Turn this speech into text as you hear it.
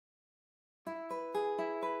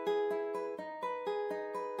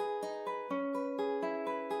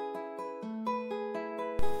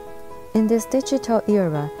In this digital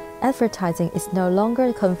era, advertising is no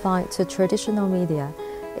longer confined to traditional media.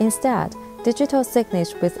 Instead, digital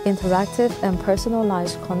signage with interactive and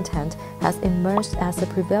personalized content has emerged as the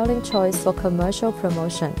prevailing choice for commercial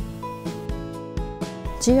promotion.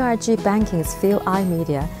 GRGBanking's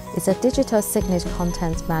iMedia is a digital signage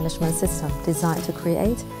content management system designed to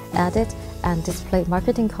create, edit, and display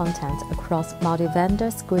marketing content across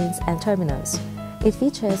multi-vendor screens and terminals. It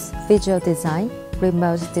features visual design,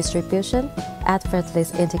 remote distribution,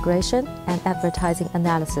 effortless integration, and advertising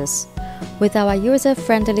analysis. With our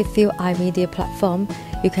user-friendly iMedia platform,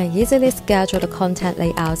 you can easily schedule the content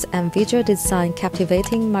layouts and visual design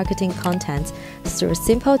captivating marketing content through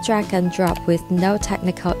simple drag and drop with no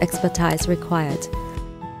technical expertise required.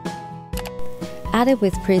 Added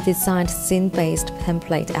with pre-designed scene-based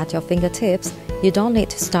template at your fingertips, you don't need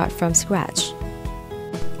to start from scratch.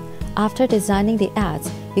 After designing the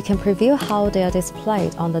ads, you can preview how they are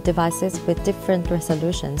displayed on the devices with different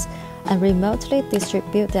resolutions and remotely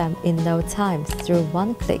distribute them in no time through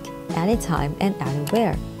one click, anytime and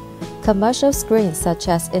anywhere. Commercial screens such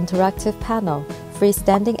as interactive panel,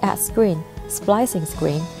 freestanding ad screen, splicing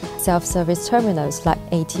screen, self-service terminals like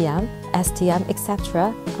ATM, STM,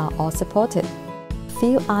 etc. are all supported.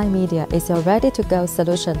 iMedia is your ready-to-go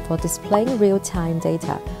solution for displaying real-time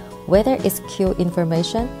data, whether it's queue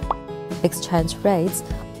information, exchange rates,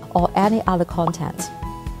 or any other content.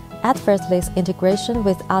 Effortless integration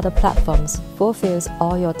with other platforms fulfills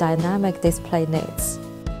all your dynamic display needs.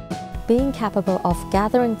 Being capable of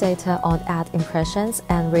gathering data on ad impressions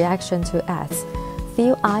and reaction to ads,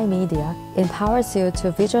 iMedia empowers you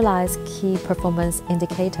to visualize key performance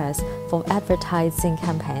indicators for advertising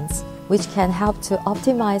campaigns, which can help to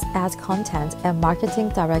optimize ad content and marketing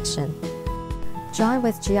direction. Join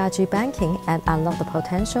with GRGBanking and unlock the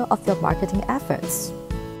potential of your marketing efforts.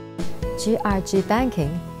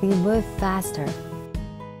 GRGBanking, we move faster.